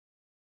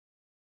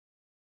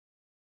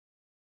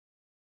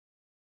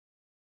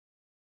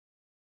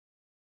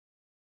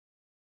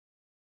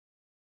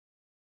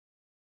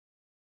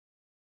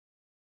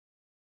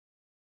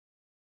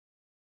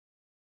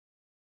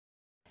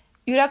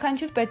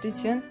Յուրաքանչյուր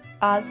պետություն,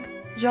 ազգ,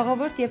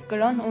 ժողովուրդ և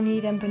կրոն ունի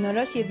իրեն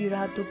բնորոշ և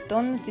յուրահատուկ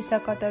տոնն ու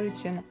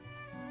ծիսակատարությունը։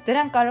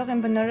 Դրանք կարող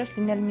են բնորոշ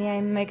լինել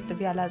միայն մեկ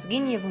տվյալ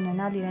ազգին և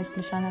ունենալ իրենց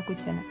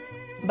նշանակությունը,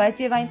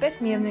 բայց և այնպես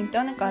միևնույն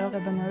տոնը կարող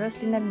է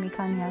բնորոշ լինել մի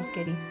քանի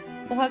ազգերի,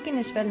 ուղղակի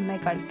նշվել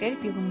մեկ այլ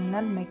կերպ և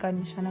ունենալ մեկ այլ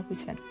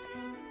նշանակություն։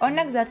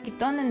 Օրինակ, զատկի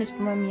տոնը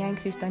նշվում է միայն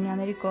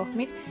քրիստոնյաների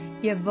կողմից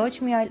և ոչ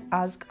մի այլ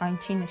ազգ այն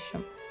չի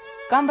նշում։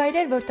 Կան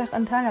վայրեր, որտեղ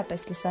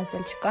ընդհանրապես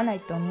լսածել չկան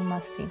այդ տոնի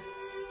մասին։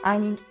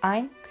 Այնինչ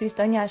այն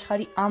քրիստոնյա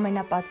աշխարհի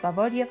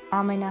ամենապատվավոր և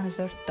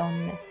ամենահզոր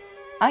տոնն է։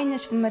 Այն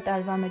նշվում է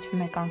տարվա մեջ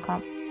մեկ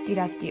անգամ,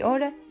 կիրակի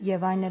օրը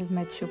և այն էլ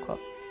մեծ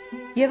շուքով։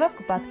 Եվ ով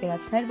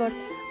կպատկերացներ, որ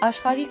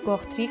աշխարհի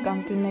գողտրի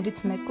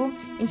կանկյուններից մեկում,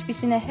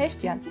 ինչպիսին է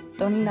Հեշտյան,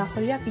 տոնի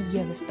նախօրյակը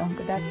ևս տոն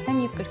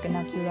կդարձնեն և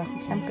կրկնակի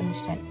ուրախությամբ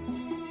կնշեն։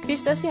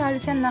 Քրիստոսի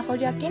հարության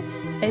նախօրյակին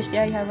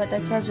Էշիայի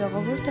հավատացյալ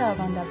ժողովուրդը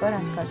ավանդաբար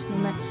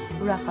անցկացնում է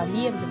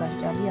ուրախալի և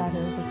զվարճալի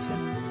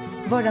արարողություն,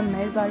 որը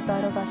մեր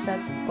բարբառով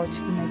ասած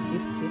կոչվում է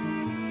ծիվ-ծիվ։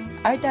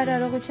 Այդ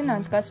արարողությունը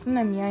անցկացվում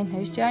է միայն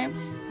Հեշիայում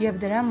և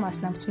դրան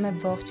մասնակցում է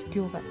ողջ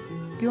գյուղը։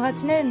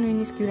 Գյուղացիները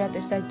նույնիսկ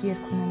յուրատեսակ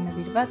երգ ունեն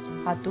նվիրված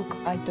հատուկ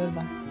այդ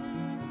օրվան։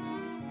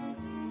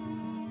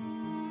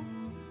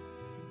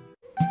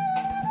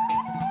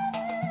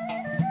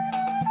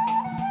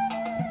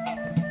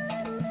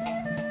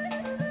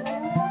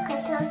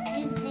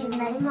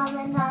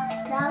 Մամենա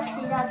լավ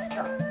սիրած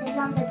տո,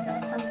 հելան պետք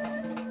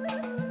ասած։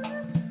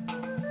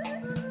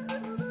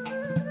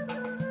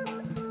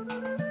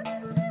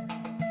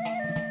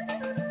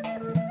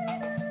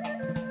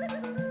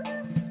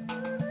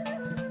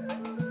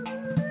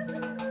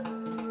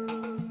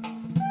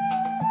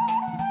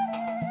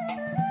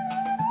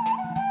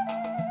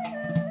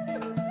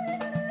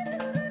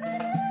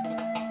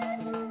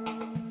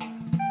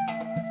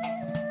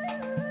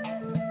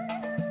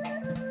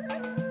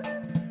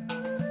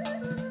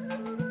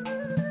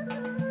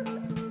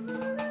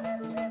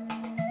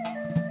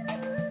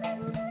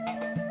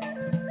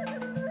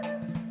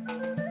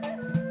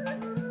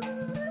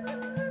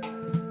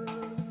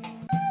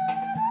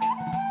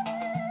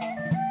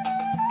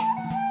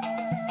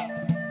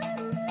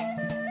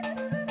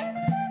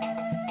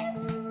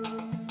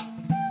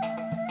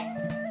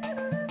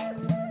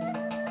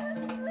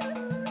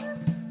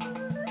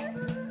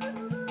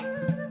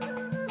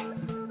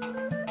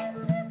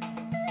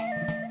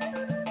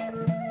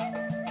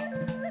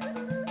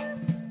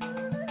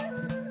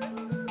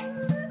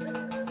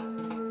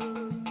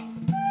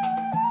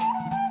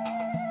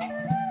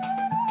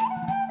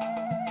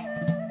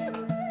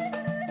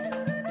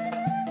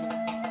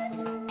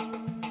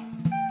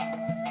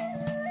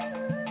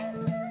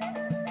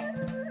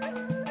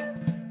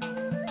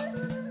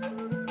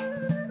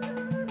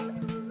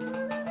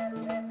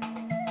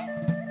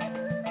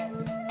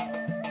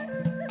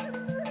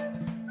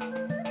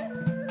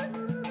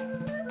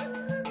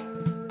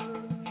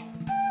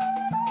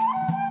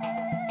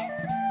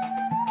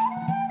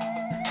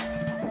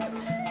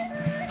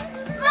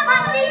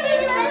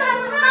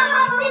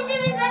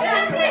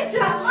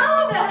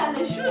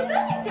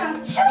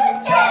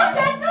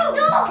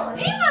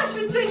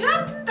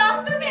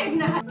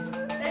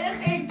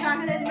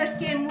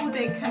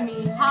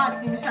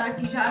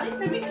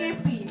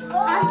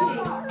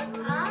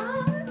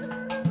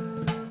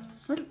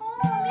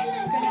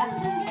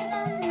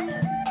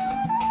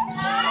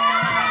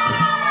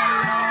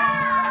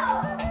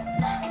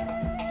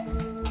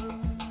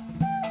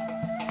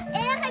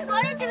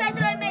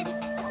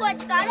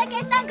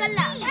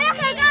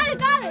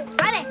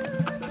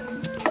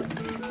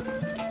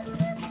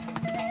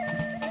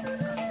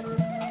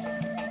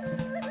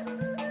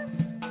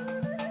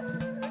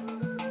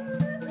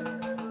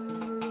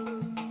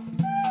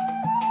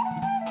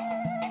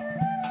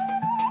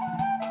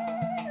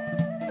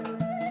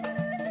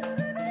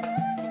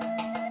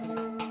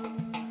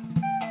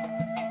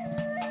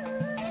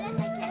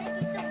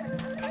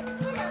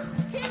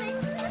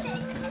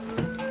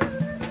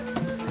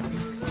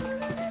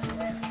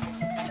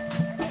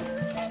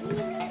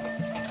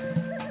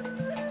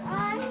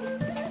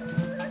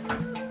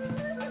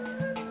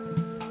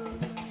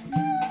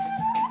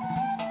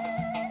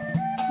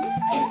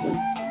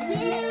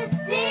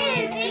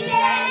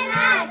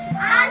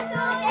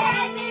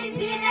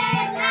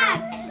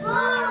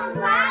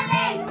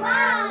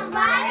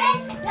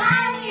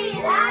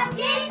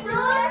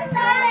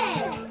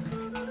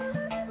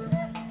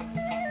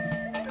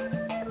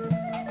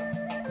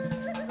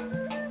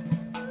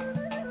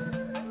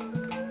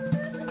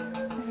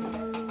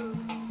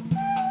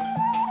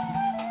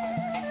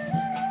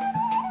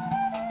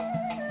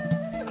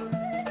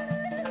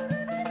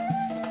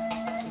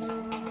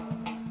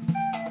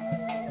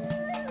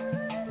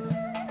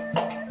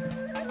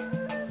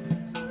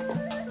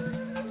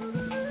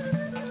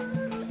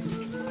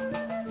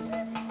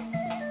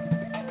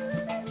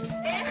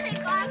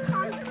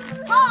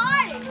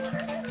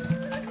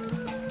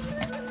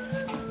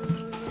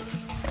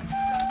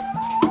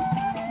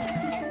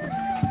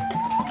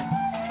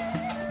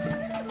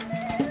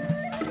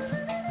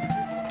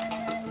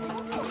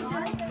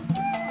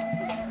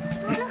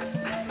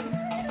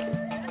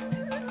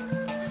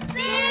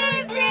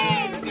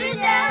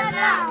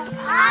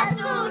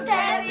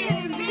 ასუთები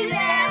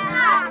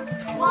მივერნა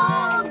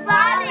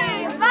მობალი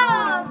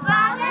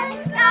მობალე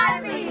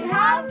კარბი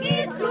ჰაკი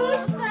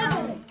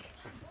დუსტები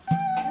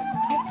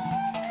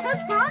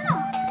What's going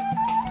on?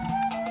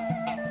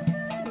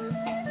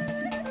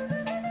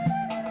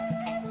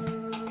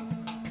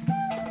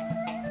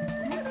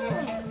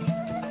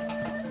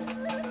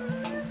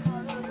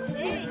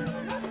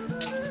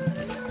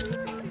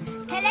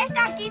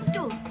 Telesta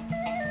kintu.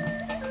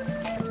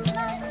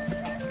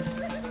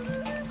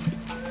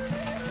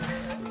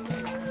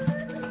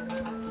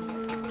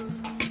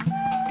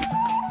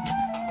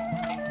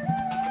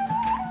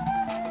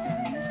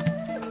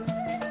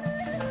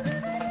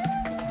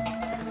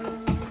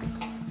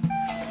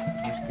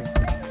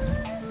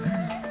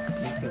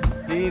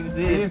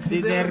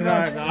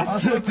 Ciderrak,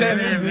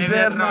 asutemi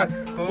biberrak,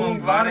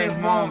 varem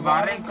mom,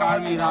 varem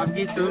kalbi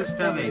rabgi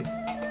tustavi.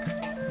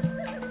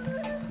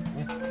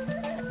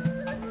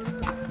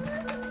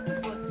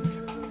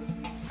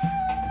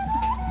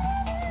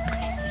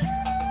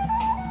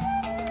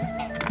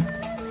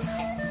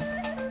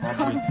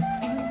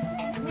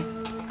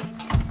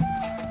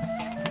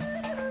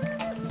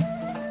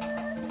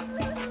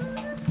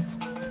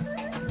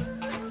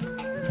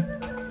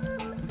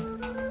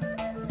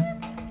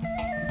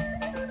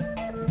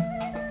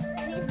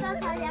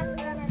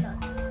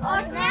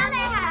 Orna